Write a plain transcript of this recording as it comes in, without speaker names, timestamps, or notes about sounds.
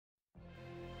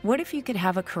What if you could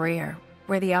have a career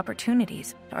where the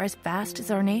opportunities are as vast as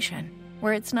our nation,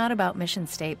 where it's not about mission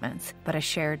statements, but a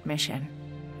shared mission?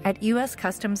 At U.S.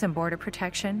 Customs and Border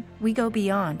Protection, we go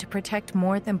beyond to protect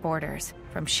more than borders.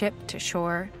 From ship to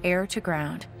shore, air to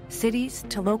ground, cities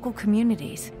to local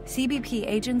communities, CBP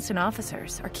agents and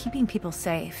officers are keeping people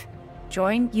safe.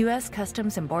 Join U.S.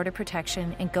 Customs and Border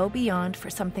Protection and go beyond for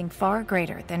something far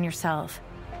greater than yourself.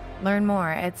 Learn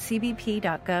more at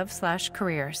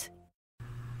cbp.gov/careers.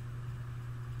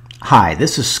 Hi,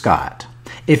 this is Scott.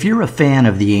 If you're a fan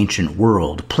of the ancient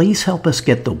world, please help us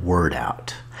get the word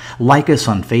out. Like us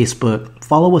on Facebook,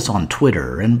 follow us on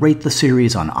Twitter, and rate the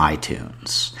series on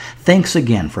iTunes. Thanks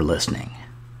again for listening.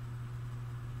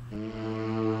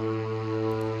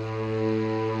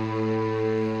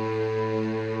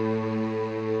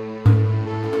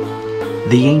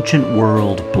 The Ancient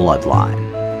World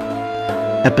Bloodline.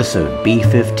 Episode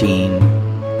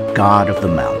B15, God of the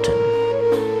Mountain.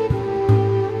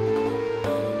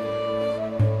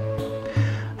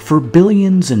 For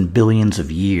billions and billions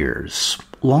of years,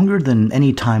 longer than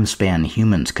any time span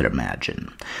humans could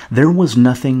imagine, there was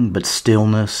nothing but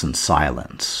stillness and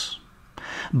silence.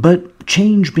 But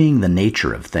change being the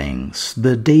nature of things,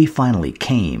 the day finally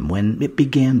came when it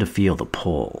began to feel the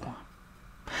pull.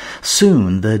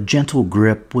 Soon the gentle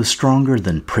grip was stronger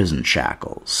than prison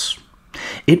shackles.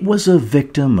 It was a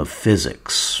victim of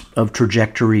physics, of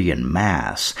trajectory and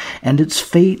mass, and its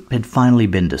fate had finally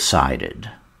been decided.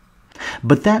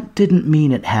 But that didn't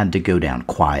mean it had to go down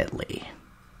quietly.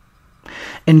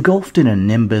 Engulfed in a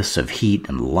nimbus of heat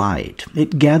and light,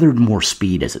 it gathered more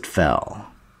speed as it fell.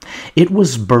 It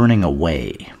was burning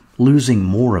away, losing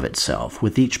more of itself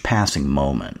with each passing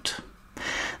moment.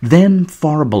 Then,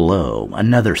 far below,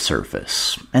 another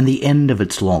surface, and the end of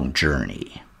its long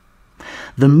journey.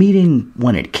 The meeting,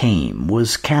 when it came,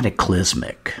 was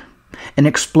cataclysmic, an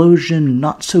explosion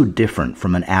not so different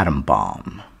from an atom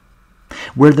bomb.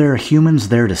 Were there humans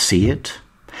there to see it?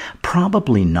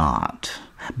 Probably not.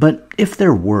 But if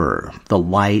there were, the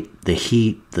light, the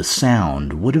heat, the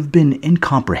sound would have been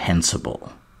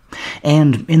incomprehensible.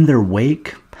 And in their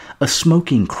wake, a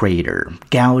smoking crater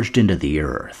gouged into the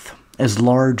earth, as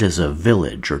large as a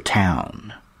village or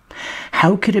town.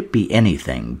 How could it be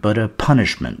anything but a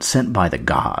punishment sent by the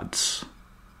gods?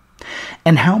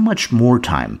 And how much more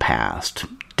time passed,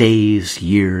 days,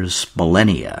 years,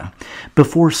 millennia,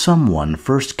 before someone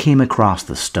first came across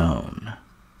the stone?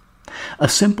 A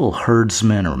simple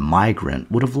herdsman or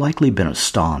migrant would have likely been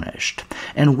astonished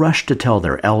and rushed to tell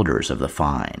their elders of the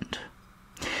find.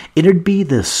 It'd be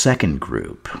the second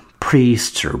group,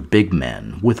 priests or big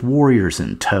men with warriors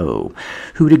in tow,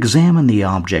 who'd examine the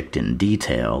object in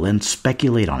detail and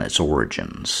speculate on its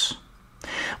origins.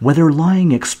 Whether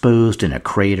lying exposed in a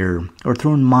crater or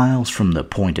thrown miles from the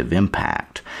point of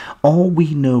impact, all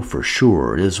we know for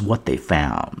sure is what they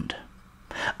found.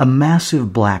 A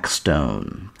massive black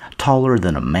stone, taller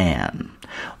than a man,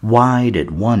 wide at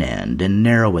one end and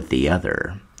narrow at the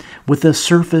other, with a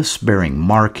surface bearing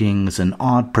markings and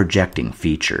odd projecting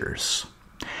features.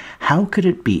 How could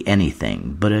it be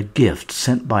anything but a gift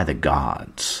sent by the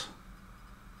gods?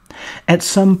 At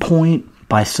some point,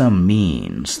 by some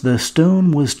means, the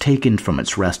stone was taken from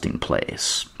its resting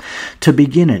place, to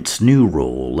begin its new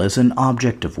role as an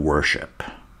object of worship.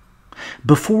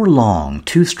 Before long,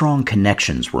 two strong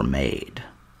connections were made.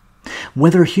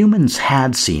 Whether humans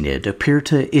had seen it appear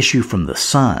to issue from the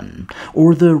sun,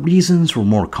 or the reasons were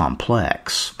more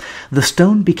complex, the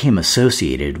stone became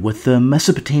associated with the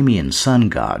Mesopotamian sun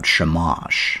god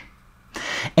Shamash.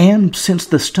 And since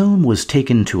the stone was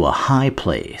taken to a high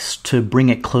place to bring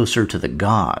it closer to the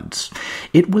gods,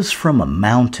 it was from a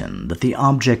mountain that the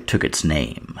object took its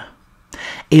name.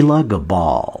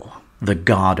 Elagabal, the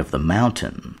god of the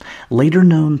mountain, later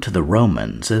known to the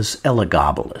Romans as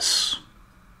Elagabalus.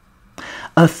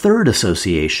 A third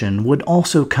association would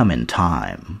also come in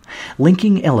time,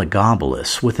 linking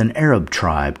Elagabalus with an Arab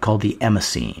tribe called the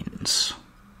Emesenes.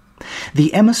 The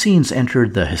Emesenes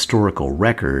entered the historical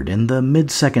record in the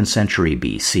mid-2nd century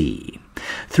BC,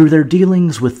 through their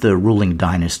dealings with the ruling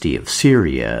dynasty of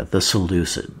Syria, the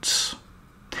Seleucids.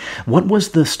 What was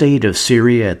the state of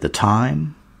Syria at the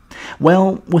time?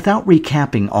 Well, without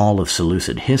recapping all of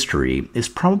Seleucid history, it's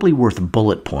probably worth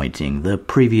bullet pointing the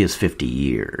previous 50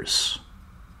 years.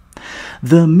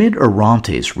 The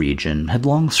Mid-Orontes region had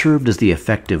long served as the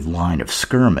effective line of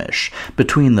skirmish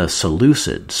between the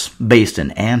Seleucids, based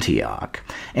in Antioch,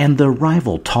 and the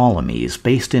rival Ptolemies,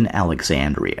 based in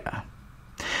Alexandria.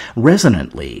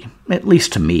 Resonantly, at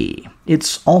least to me,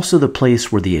 it's also the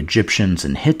place where the Egyptians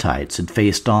and Hittites had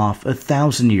faced off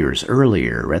 1,000 years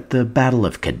earlier at the Battle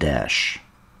of Kadesh.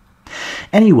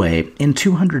 Anyway, in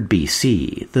 200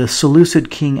 BC, the Seleucid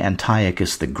king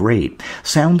Antiochus the Great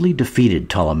soundly defeated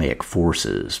Ptolemaic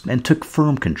forces and took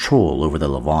firm control over the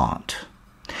Levant,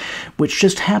 which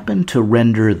just happened to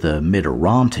render the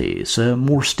Mid-Orontes a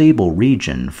more stable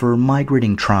region for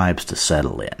migrating tribes to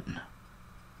settle in.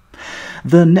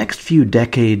 The next few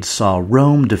decades saw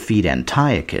Rome defeat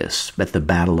Antiochus at the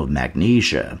Battle of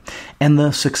Magnesia and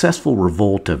the successful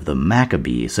revolt of the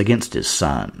Maccabees against his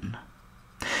son.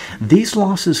 These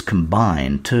losses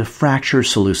combined to fracture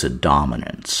Seleucid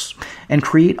dominance and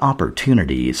create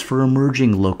opportunities for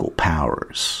emerging local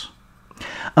powers.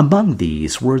 Among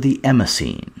these were the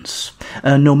Emesenes,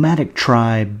 a nomadic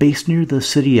tribe based near the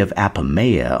city of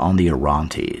Apamea on the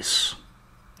Orontes.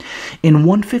 In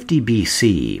 150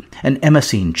 BC, an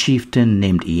Emesene chieftain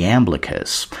named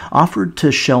Iamblichus offered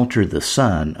to shelter the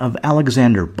son of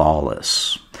Alexander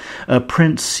Baulus, a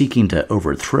prince seeking to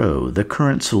overthrow the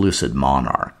current Seleucid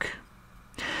monarch.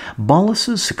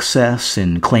 Baulus's success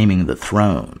in claiming the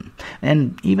throne,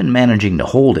 and even managing to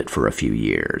hold it for a few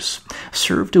years,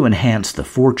 served to enhance the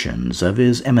fortunes of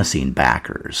his Emesene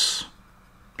backers.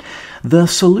 The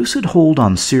Seleucid hold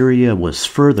on Syria was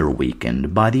further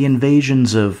weakened by the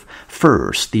invasions of,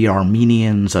 first, the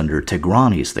Armenians under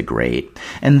Tigranes the Great,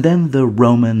 and then the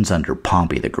Romans under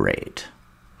Pompey the Great.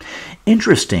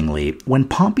 Interestingly, when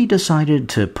Pompey decided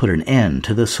to put an end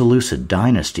to the Seleucid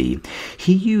dynasty,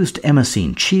 he used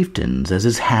Emesene chieftains as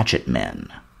his hatchet men.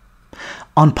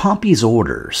 On Pompey's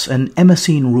orders, an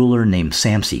Emesene ruler named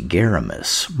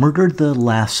Sampsigaramus murdered the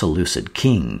last Seleucid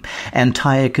king,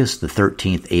 Antiochus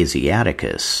XIII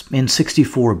Asiaticus, in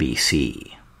 64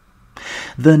 BC.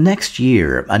 The next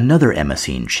year, another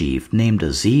Emesene chief named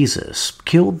Azizus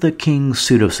killed the king's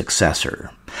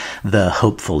pseudo-successor, the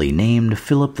hopefully named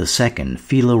Philip II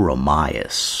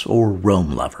Philoromaeus, or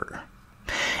Rome lover.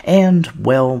 And,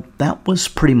 well, that was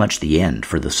pretty much the end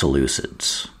for the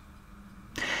Seleucids.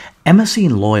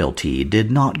 Emesene loyalty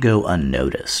did not go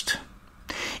unnoticed.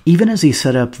 Even as he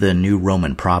set up the new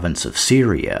Roman province of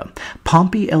Syria,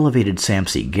 Pompey elevated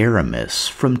Sampsigaramus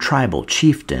from tribal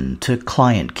chieftain to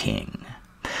client king,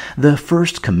 the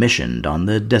first commissioned on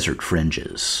the desert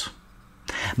fringes.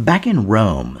 Back in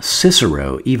Rome,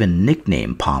 Cicero even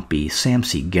nicknamed Pompey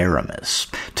Sampsigaramus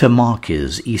to mock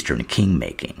his eastern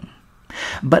king-making.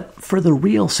 But for the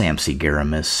real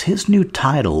Sampsigaramus, his new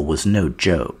title was no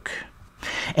joke.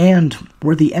 And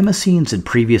where the Emesenes had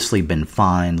previously been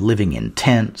fine living in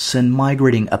tents and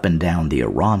migrating up and down the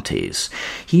Orontes,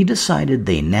 he decided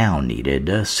they now needed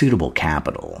a suitable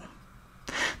capital.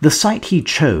 The site he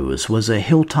chose was a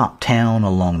hilltop town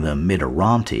along the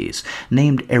Mid-Orontes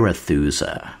named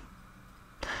Arethusa.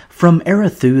 From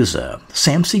Arethusa,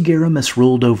 Sampsigaramus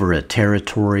ruled over a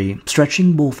territory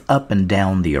stretching both up and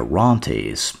down the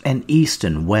Orontes and east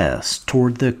and west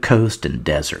toward the coast and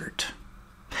desert.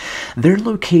 Their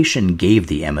location gave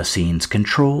the Emesenes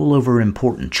control over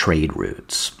important trade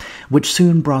routes, which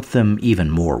soon brought them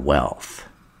even more wealth.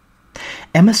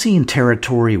 Emesene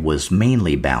territory was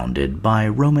mainly bounded by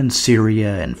Roman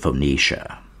Syria and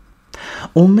Phoenicia.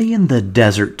 Only in the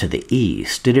desert to the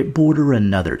east did it border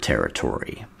another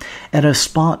territory, at a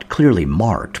spot clearly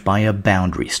marked by a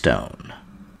boundary stone.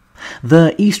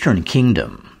 The Eastern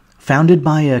Kingdom, founded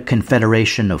by a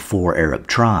confederation of 4 Arab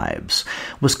tribes,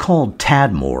 was called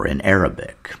Tadmor in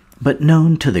Arabic, but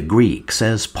known to the Greeks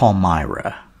as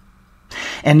Palmyra.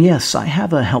 And yes, I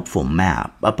have a helpful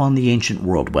map up on the Ancient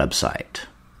World website.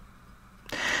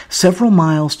 Several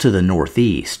miles to the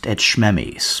northeast, at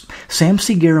Shmemis,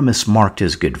 Sampsigaramus marked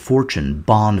his good fortune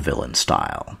Bond villain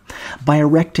style, by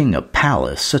erecting a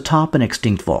palace atop an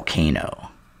extinct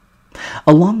volcano.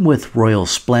 Along with royal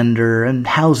splendor and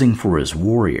housing for his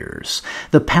warriors,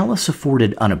 the palace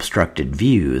afforded unobstructed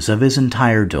views of his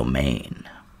entire domain.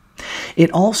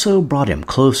 It also brought him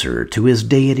closer to his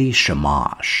deity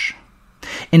Shamash.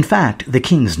 In fact, the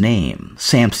king's name,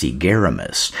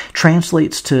 Sampsigaramus,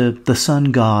 translates to "the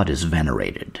sun god is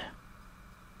venerated."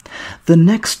 The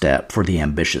next step for the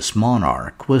ambitious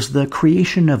monarch was the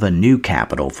creation of a new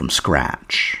capital from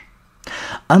scratch.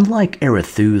 Unlike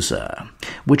Arethusa,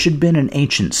 which had been an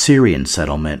ancient Syrian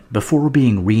settlement before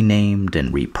being renamed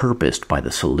and repurposed by the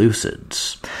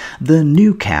Seleucids, the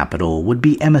new capital would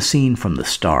be Emesene from the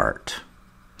start.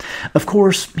 Of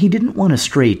course, he didn't want to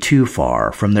stray too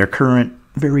far from their current,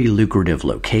 very lucrative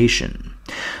location,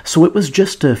 so it was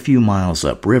just a few miles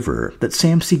upriver that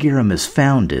Sampsigaramus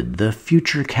founded the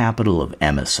future capital of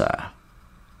Emesa.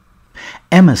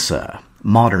 Emesa,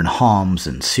 modern Homs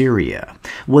in Syria,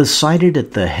 was sited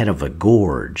at the head of a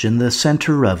gorge in the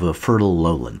center of a fertile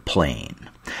lowland plain,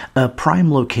 a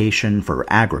prime location for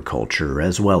agriculture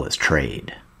as well as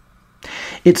trade.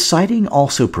 Its siting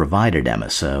also provided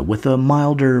Emesa with a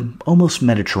milder, almost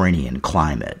Mediterranean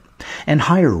climate and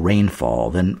higher rainfall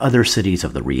than other cities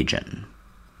of the region.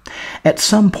 At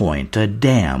some point, a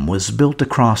dam was built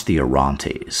across the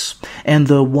Orontes, and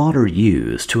the water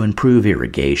used to improve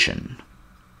irrigation.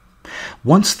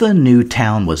 Once the new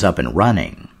town was up and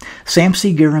running,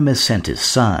 Sampsigaramus sent his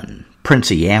son, Prince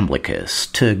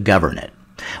Iamblichus, to govern it,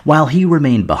 while he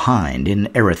remained behind in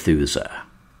Arethusa.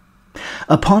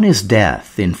 Upon his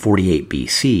death in 48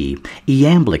 BC,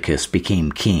 Iamblichus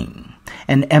became king,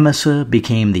 and Emesa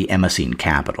became the Emesene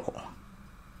capital.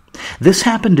 This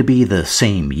happened to be the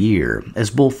same year as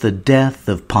both the death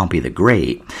of Pompey the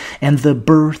Great and the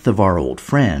birth of our old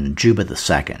friend Juba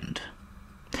II.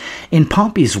 In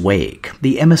Pompey's wake,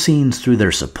 the Emesenes threw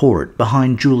their support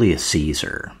behind Julius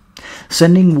Caesar,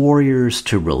 sending warriors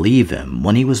to relieve him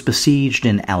when he was besieged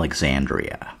in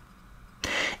Alexandria.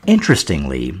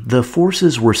 Interestingly, the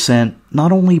forces were sent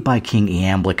not only by King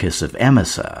Iamblichus of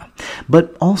Emesa,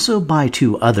 but also by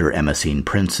two other Emesene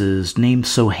princes named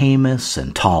Sohaemus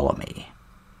and Ptolemy.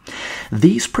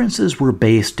 These princes were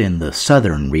based in the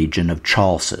southern region of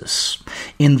Chalcis,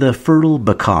 in the fertile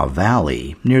Bekaa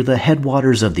Valley near the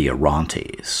headwaters of the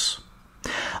Orontes.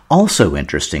 Also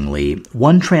interestingly,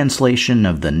 one translation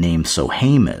of the name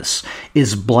Sohaemus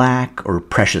is black or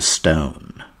precious stone.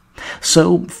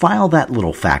 So file that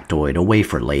little factoid away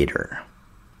for later.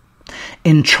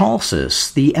 In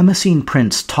Chalcis, the Emesene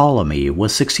prince Ptolemy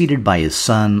was succeeded by his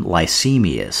son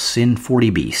Lysimachus in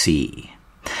 40 BC.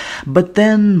 But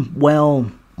then,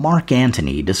 well, Mark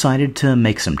Antony decided to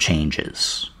make some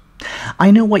changes.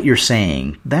 I know what you're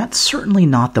saying, that's certainly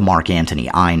not the Mark Antony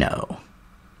I know.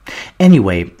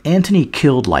 Anyway, Antony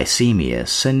killed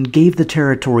Lysimachus and gave the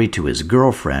territory to his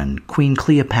girlfriend, Queen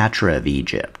Cleopatra of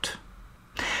Egypt.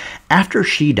 After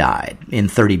she died, in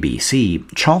 30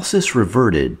 BC, Chalcis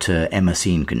reverted to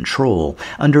Emesene control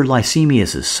under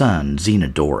Lysimachus' son,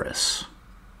 Zenodorus.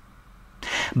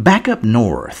 Back up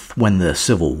north, when the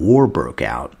Civil War broke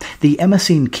out, the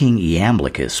Emesene king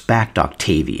Iamblichus backed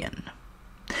Octavian.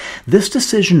 This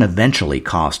decision eventually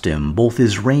cost him both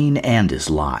his reign and his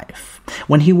life,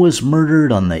 when he was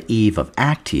murdered on the eve of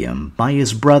Actium by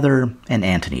his brother and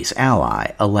Antony's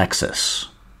ally, Alexis.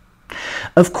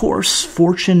 Of course,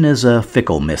 fortune is a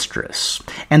fickle mistress,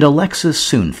 and Alexis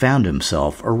soon found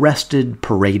himself arrested,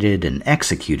 paraded, and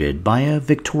executed by a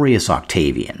victorious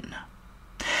Octavian.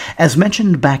 As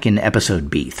mentioned back in episode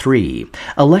B3,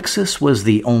 Alexis was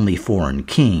the only foreign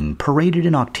king paraded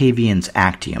in Octavian's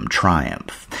Actium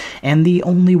triumph, and the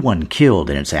only one killed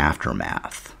in its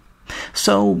aftermath.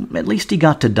 So, at least he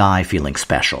got to die feeling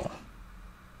special.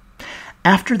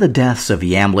 After the deaths of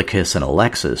Iamblichus and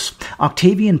Alexis,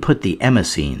 Octavian put the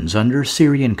Emesenes under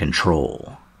Syrian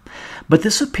control. But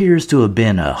this appears to have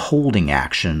been a holding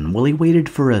action while he waited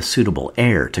for a suitable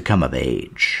heir to come of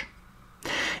age.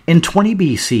 In 20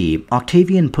 BC,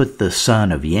 Octavian put the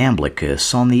son of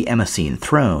Iamblichus on the Emesene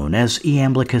throne as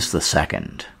Iamblichus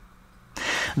II.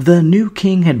 The new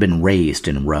king had been raised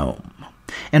in Rome,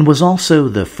 and was also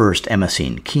the first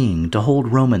Emesene king to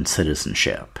hold Roman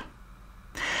citizenship.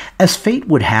 As fate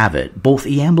would have it, both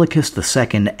Iamblichus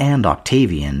II and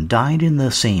Octavian died in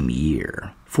the same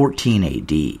year, 14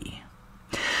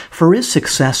 AD. For his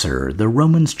successor, the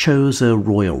Romans chose a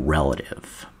royal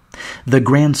relative, the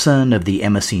grandson of the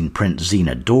Emesene prince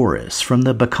Zenodorus from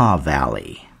the Bekaa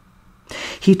Valley.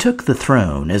 He took the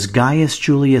throne as Gaius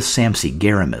Julius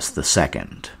Sampsigaramus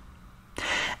II.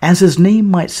 As his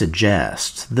name might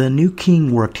suggest, the new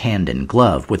king worked hand in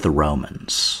glove with the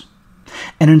Romans.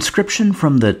 An inscription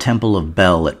from the Temple of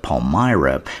Bel at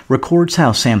Palmyra records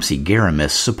how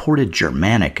Sampsigaramus supported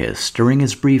Germanicus during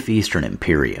his brief Eastern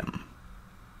Imperium.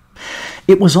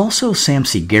 It was also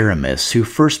Sampsigaramus who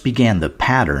first began the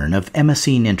pattern of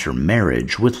Emesene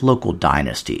intermarriage with local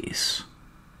dynasties.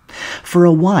 For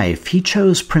a wife, he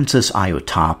chose Princess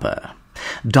Iotapa,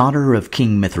 daughter of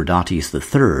King Mithridates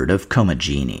III of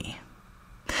Commagene.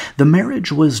 The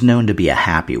marriage was known to be a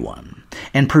happy one,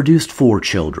 and produced 4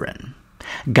 children: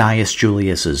 Gaius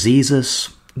Julius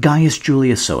Azizus, Gaius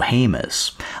Julius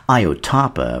Sohaemus,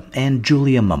 Iotapa, and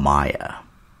Julia Mamaia.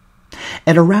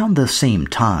 At around the same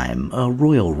time, a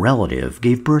royal relative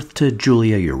gave birth to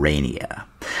Julia Urania,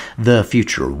 the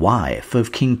future wife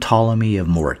of King Ptolemy of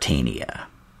Mauritania.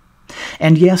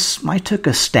 And yes, I took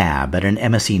a stab at an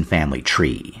Emesene family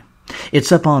tree.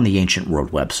 It's up on the Ancient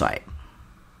World website.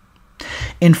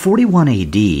 In 41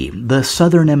 AD, the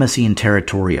southern Emesene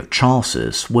territory of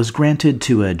Chalcis was granted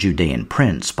to a Judean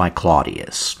prince by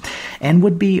Claudius, and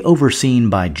would be overseen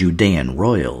by Judean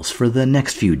royals for the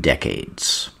next few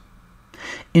decades.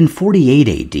 In 48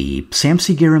 AD,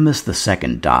 Sampsigaramus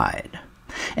II died,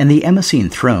 and the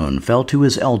Emesene throne fell to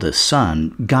his eldest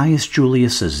son, Gaius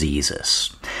Julius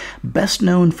Azizus, best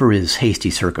known for his hasty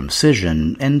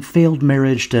circumcision and failed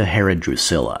marriage to Herod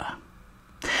Drusilla.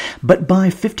 But by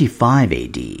 55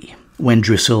 AD, when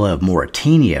Drusilla of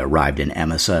Mauritania arrived in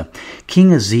Emesa, King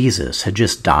Azizus had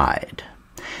just died,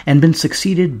 and been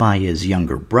succeeded by his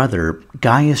younger brother,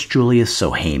 Gaius Julius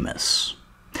Sohaemus.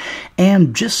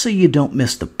 And just so you don't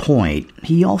miss the point,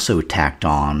 he also tacked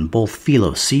on both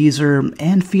Philo Caesar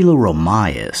and Philo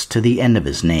Romaeus to the end of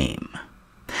his name.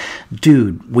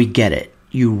 Dude, we get it.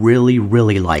 You really,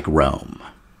 really like Rome.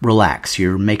 Relax,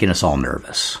 you're making us all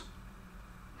nervous.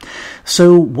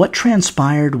 So, what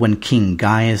transpired when King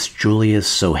Gaius Julius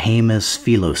Sohaemus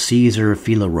Philo Caesar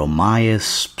Philo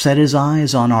Romaeus set his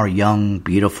eyes on our young,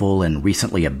 beautiful, and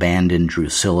recently abandoned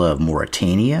Drusilla of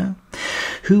Mauritania,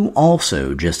 who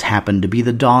also just happened to be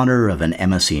the daughter of an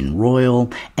Emesene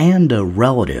royal and a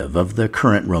relative of the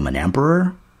current Roman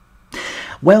emperor?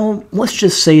 Well, let's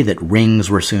just say that rings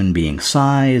were soon being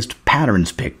sized,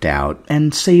 patterns picked out,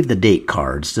 and save-the-date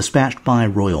cards dispatched by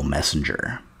royal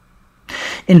messenger.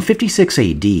 In 56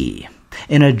 AD,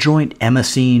 in a joint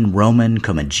Emesene, Roman,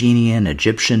 Commagenian,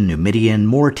 Egyptian, Numidian,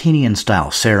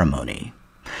 Mauritanian-style ceremony,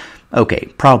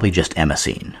 probably just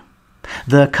Emesene,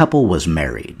 the couple was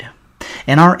married,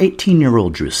 and our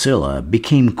 18-year-old Drusilla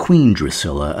became Queen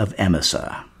Drusilla of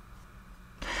Emesa.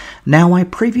 Now, I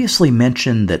previously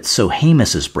mentioned that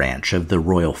Sohaemus' branch of the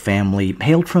royal family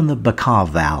hailed from the Bekaa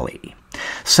Valley,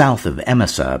 south of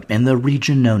Emesa in the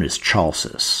region known as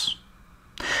Chalcis.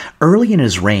 Early in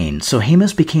his reign,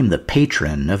 Sohaemus became the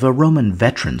patron of a Roman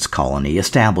veterans colony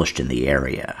established in the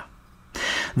area.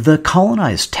 The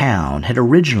colonized town had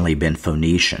originally been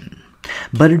Phoenician,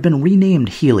 but had been renamed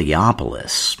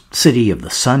Heliopolis, city of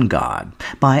the sun god,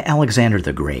 by Alexander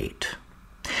the Great.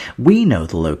 We know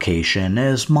the location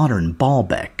as modern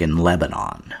Baalbek in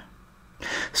Lebanon.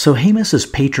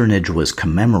 Sohaemus' patronage was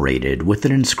commemorated with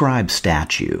an inscribed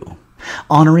statue,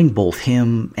 honoring both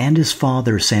him and his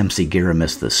father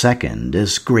Sampsigaramus II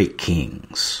as great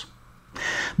kings.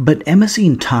 But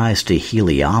Emesene ties to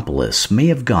Heliopolis may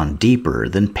have gone deeper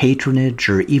than patronage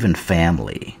or even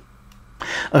family.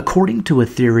 According to a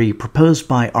theory proposed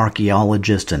by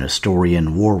archaeologist and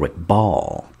historian Warwick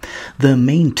Ball, the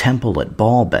main temple at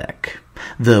Baalbek,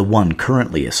 the one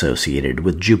currently associated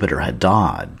with Jupiter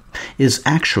Hadad, is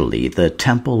actually the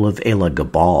Temple of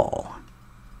Elagabal.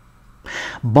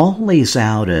 Ball lays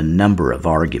out a number of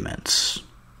arguments.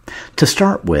 To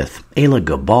start with,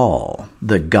 Elagabal,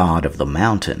 the god of the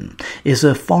mountain, is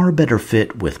a far better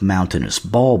fit with mountainous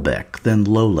Baalbek than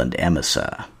lowland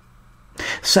Emesa.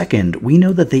 Second, we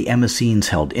know that the Emesenes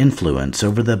held influence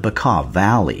over the Bekaa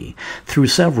Valley through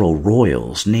several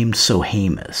royals named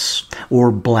Sohaemus,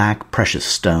 or Black Precious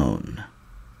Stone.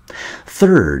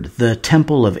 Third, the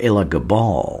Temple of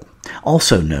Elagabal,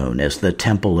 also known as the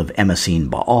Temple of Emesene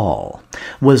Baal,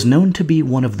 was known to be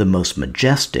one of the most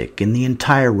majestic in the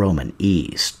entire Roman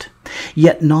East,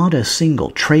 yet not a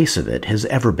single trace of it has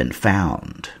ever been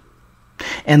found.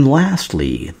 And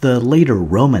lastly, the later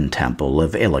Roman temple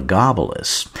of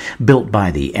Elagabalus, built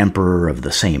by the emperor of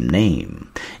the same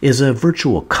name, is a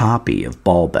virtual copy of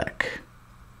Baalbek.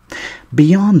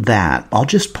 Beyond that, I'll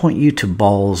just point you to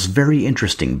Ball's very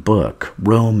interesting book,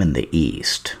 Rome in the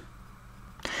East.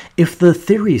 If the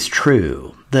theory's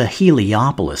true, the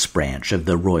Heliopolis branch of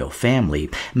the royal family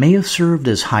may have served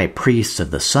as high priests of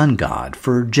the sun god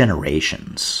for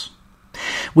generations,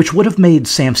 which would have made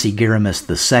Sampsigaramus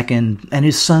II and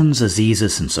his sons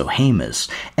Azizus and Sohaemus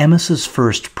Emesa's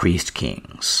first priest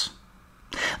kings.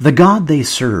 The god they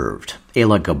served,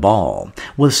 Elagabal,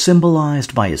 was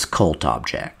symbolized by his cult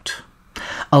object,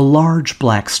 a large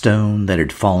black stone that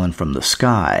had fallen from the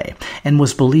sky and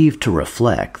was believed to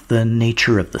reflect the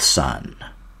nature of the sun.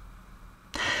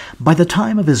 By the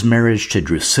time of his marriage to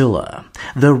Drusilla,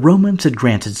 the Romans had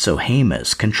granted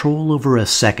Sohaemus control over a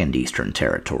second eastern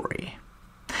territory.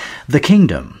 The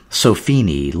kingdom,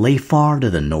 Sophene, lay far to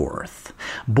the north,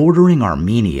 bordering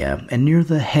Armenia and near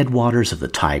the headwaters of the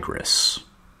Tigris.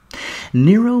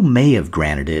 Nero may have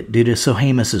granted it due to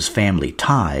Sohaemus' family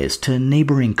ties to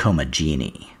neighboring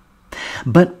Commagene.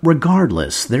 But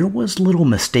regardless, there was little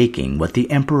mistaking what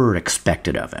the emperor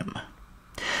expected of him.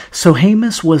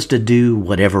 Sohaemus was to do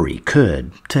whatever he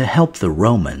could to help the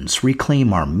Romans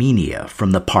reclaim Armenia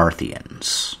from the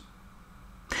Parthians.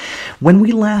 When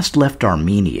we last left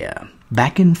Armenia,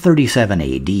 back in 37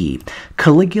 AD,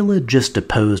 Caligula just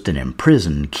deposed and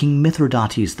imprisoned King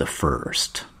Mithridates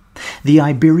I, the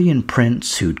Iberian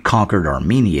prince who'd conquered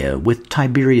Armenia with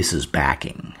Tiberius's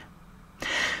backing.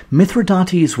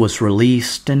 Mithridates was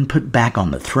released and put back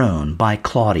on the throne by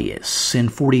Claudius in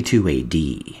 42 AD.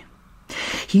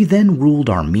 He then ruled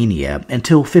Armenia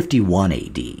until 51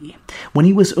 AD, when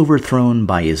he was overthrown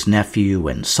by his nephew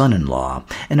and son-in-law,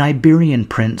 an Iberian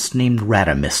prince named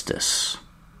Radamistus,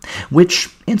 which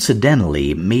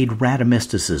incidentally made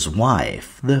Radamistus's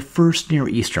wife the first Near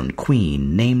Eastern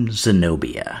queen named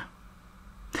Zenobia.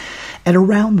 At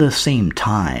around the same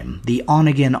time, the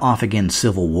on-again, off-again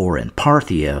civil war in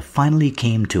Parthia finally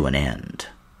came to an end.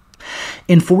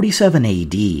 In 47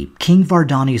 AD, King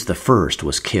Vardanes I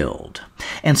was killed,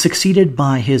 and succeeded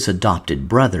by his adopted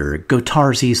brother,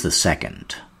 Gotarzes II.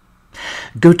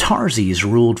 Gotarzes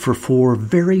ruled for 4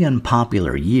 very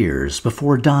unpopular years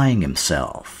before dying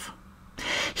himself.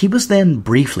 He was then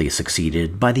briefly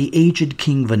succeeded by the aged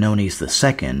King Vonones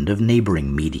II of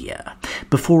neighboring Media,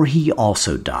 before he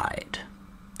also died.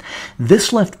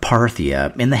 This left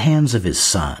Parthia in the hands of his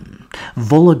son,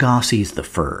 Vologases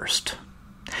I.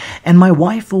 And my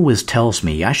wife always tells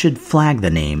me I should flag the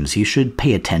names you should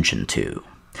pay attention to.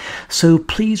 So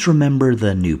please remember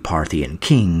the new Parthian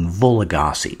king,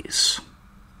 Vologases.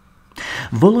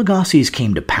 Vologases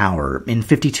came to power in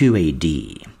 52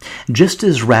 AD, just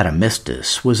as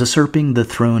Radamistus was usurping the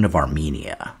throne of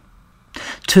Armenia.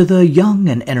 To the young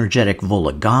and energetic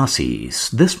Vologases,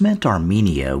 this meant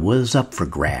Armenia was up for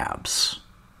grabs.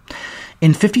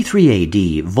 In 53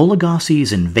 AD,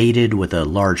 Vologases invaded with a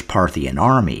large Parthian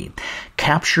army,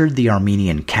 captured the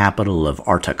Armenian capital of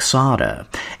Artaxata,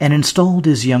 and installed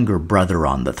his younger brother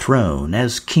on the throne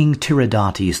as King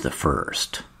Tiridates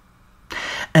I.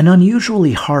 An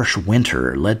unusually harsh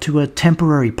winter led to a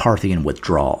temporary Parthian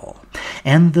withdrawal,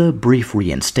 and the brief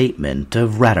reinstatement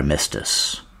of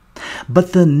Radamistus.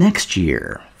 But the next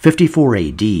year, 54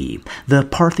 AD, the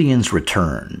Parthians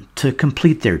returned to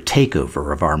complete their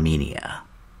takeover of Armenia.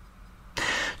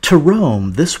 To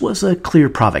Rome, this was a clear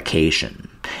provocation,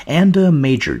 and a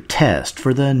major test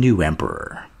for the new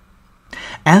emperor.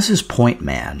 As his point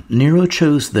man, Nero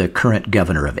chose the current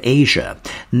governor of Asia,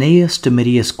 Gnaeus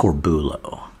Domitius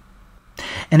Corbulo.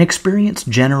 An experienced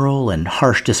general and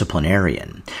harsh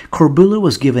disciplinarian, Corbulo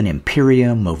was given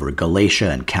imperium over Galatia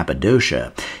and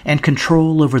Cappadocia and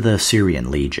control over the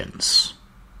Syrian legions.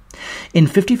 In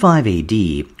 55 AD,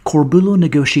 Corbulo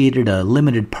negotiated a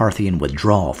limited Parthian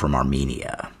withdrawal from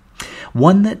Armenia,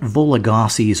 one that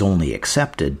Vologases only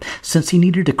accepted since he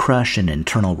needed to crush an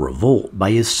internal revolt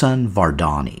by his son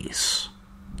Vardanes.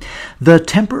 The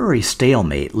temporary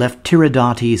stalemate left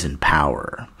Tiridates in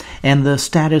power, and the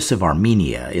status of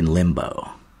Armenia in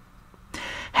limbo.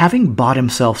 Having bought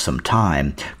himself some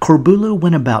time, Corbulo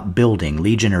went about building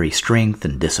legionary strength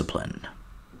and discipline.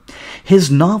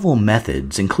 His novel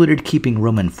methods included keeping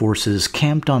Roman forces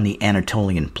camped on the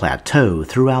Anatolian plateau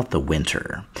throughout the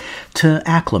winter, to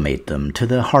acclimate them to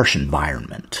the harsh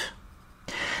environment.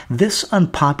 This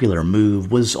unpopular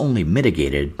move was only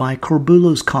mitigated by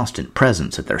Corbulo's constant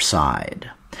presence at their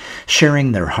side,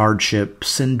 sharing their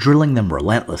hardships and drilling them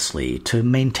relentlessly to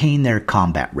maintain their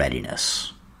combat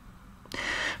readiness.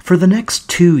 For the next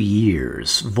 2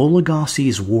 years,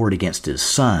 Vologases warred against his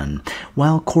son,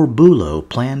 while Corbulo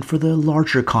planned for the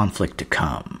larger conflict to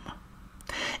come.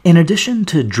 In addition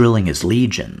to drilling his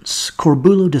legions,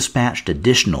 Corbulo dispatched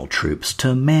additional troops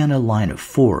to man a line of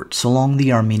forts along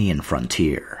the Armenian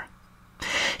frontier.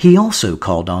 He also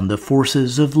called on the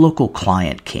forces of local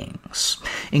client kings,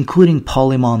 including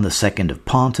Polymon II of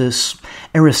Pontus,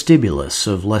 Aristobulus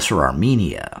of Lesser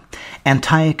Armenia,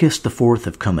 Antiochus IV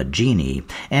of Commagene,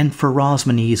 and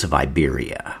Pharasmanes of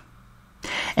Iberia.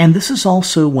 And this is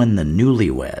also when the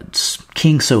newlyweds,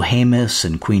 King Sohaemus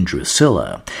and Queen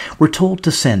Drusilla, were told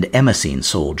to send Emesene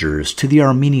soldiers to the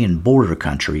Armenian border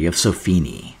country of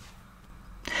Sophene.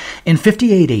 In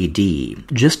 58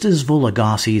 AD, just as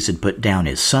Vologases had put down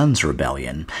his son's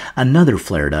rebellion, another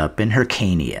flared up in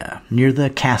Hyrcania, near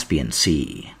the Caspian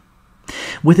Sea.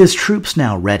 With his troops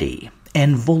now ready,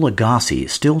 and Vologases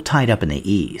still tied up in the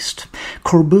east,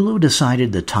 Corbulo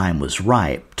decided the time was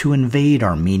ripe to invade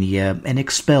Armenia and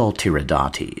expel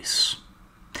Tiridates.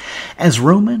 As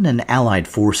Roman and allied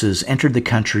forces entered the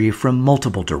country from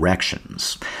multiple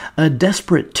directions, a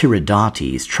desperate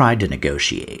Tiridates tried to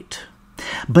negotiate.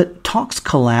 But talks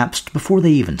collapsed before they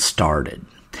even started,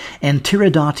 and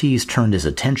Tiridates turned his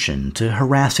attention to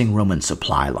harassing Roman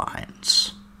supply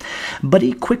lines. But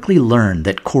he quickly learned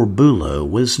that Corbulo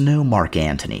was no Mark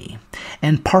Antony,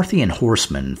 and Parthian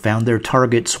horsemen found their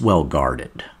targets well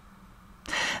guarded.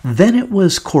 Then it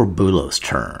was Corbulo's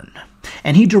turn,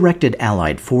 and he directed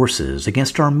allied forces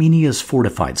against Armenia's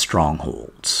fortified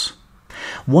strongholds.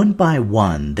 One by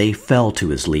one, they fell to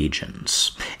his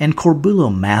legions, and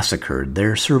Corbulo massacred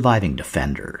their surviving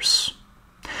defenders.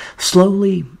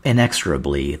 Slowly,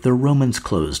 inexorably, the Romans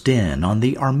closed in on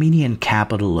the Armenian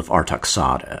capital of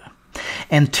Artaxata,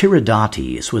 and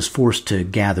Tiridates was forced to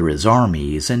gather his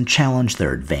armies and challenge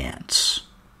their advance.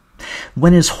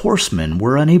 When his horsemen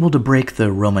were unable to break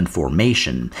the Roman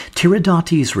formation,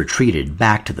 Tiridates retreated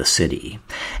back to the city,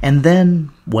 and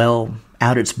then, well,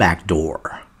 out its back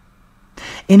door.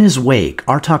 In his wake,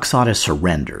 Artaxata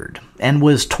surrendered and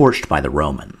was torched by the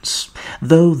Romans,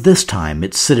 though this time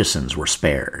its citizens were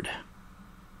spared.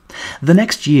 The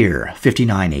next year,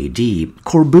 59 AD,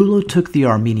 Corbulo took the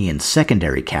Armenian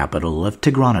secondary capital of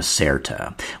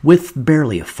Tigranocerta, with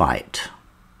barely a fight.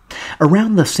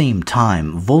 Around the same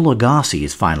time,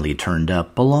 Vologases finally turned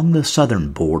up along the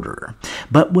southern border,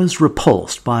 but was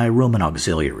repulsed by Roman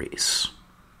auxiliaries.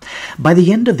 By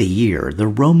the end of the year, the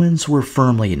Romans were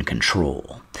firmly in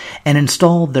control, and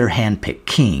installed their hand-picked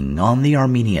king on the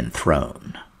Armenian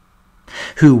throne.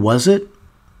 Who was it?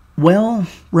 Well,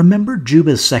 remember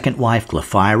Juba's second wife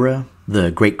Glaphyra,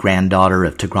 the great-granddaughter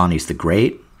of Tigranes the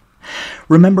Great?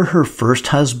 Remember her first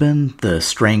husband, the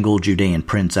strangled Judean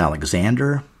prince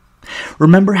Alexander?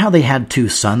 Remember how they had two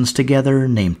sons together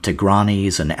named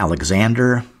Tigranes and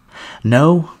Alexander?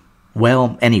 No?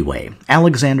 Well, anyway,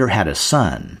 Alexander had a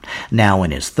son, now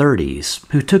in his 30s,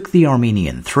 who took the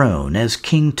Armenian throne as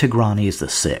King Tigranes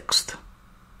VI.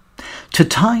 To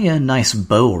tie a nice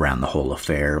bow around the whole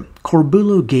affair,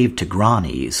 Corbulo gave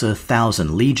Tigranes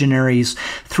 1,000 legionaries,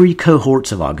 3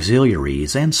 cohorts of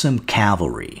auxiliaries, and some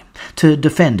cavalry to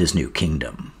defend his new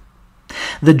kingdom.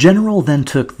 The general then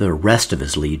took the rest of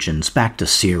his legions back to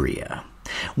Syria,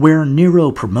 where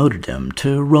Nero promoted him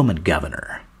to Roman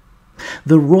governor.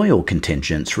 The royal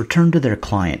contingents returned to their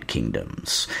client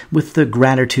kingdoms, with the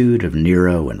gratitude of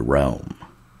Nero and Rome.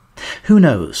 Who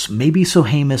knows, maybe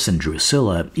Sohaemus and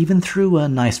Drusilla even threw a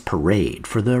nice parade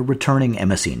for the returning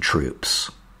Emesene troops.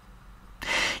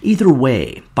 Either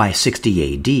way, by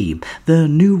 60 AD, the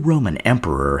new Roman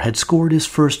emperor had scored his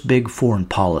first big foreign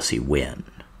policy win.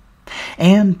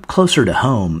 And, closer to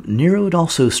home, Nero had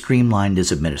also streamlined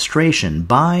his administration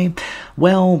by,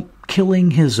 well,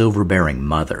 killing his overbearing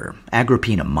mother,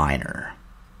 Agrippina Minor.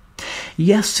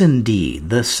 Yes, indeed,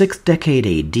 the 6th decade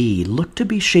AD looked to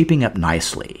be shaping up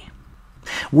nicely.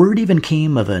 Word even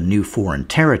came of a new foreign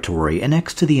territory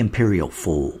annexed to the imperial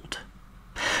fold.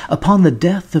 Upon the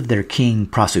death of their king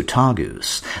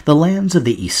Prasutagus, the lands of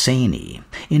the Emesene,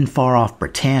 in far-off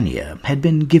Britannia, had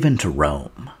been given to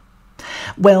Rome.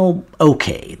 Well,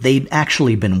 okay, they'd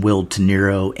actually been willed to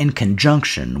Nero in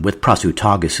conjunction with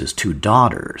Prasutagus' 2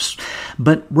 daughters,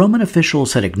 but Roman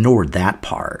officials had ignored that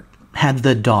part, had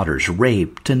the daughters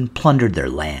raped and plundered their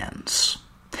lands.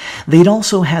 They'd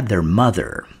also had their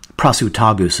mother,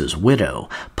 Prasutagus' widow,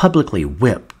 publicly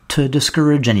whipped to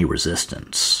discourage any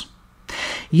resistance.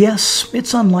 Yes,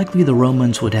 it's unlikely the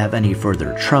Romans would have any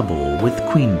further trouble with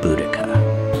Queen Boudica.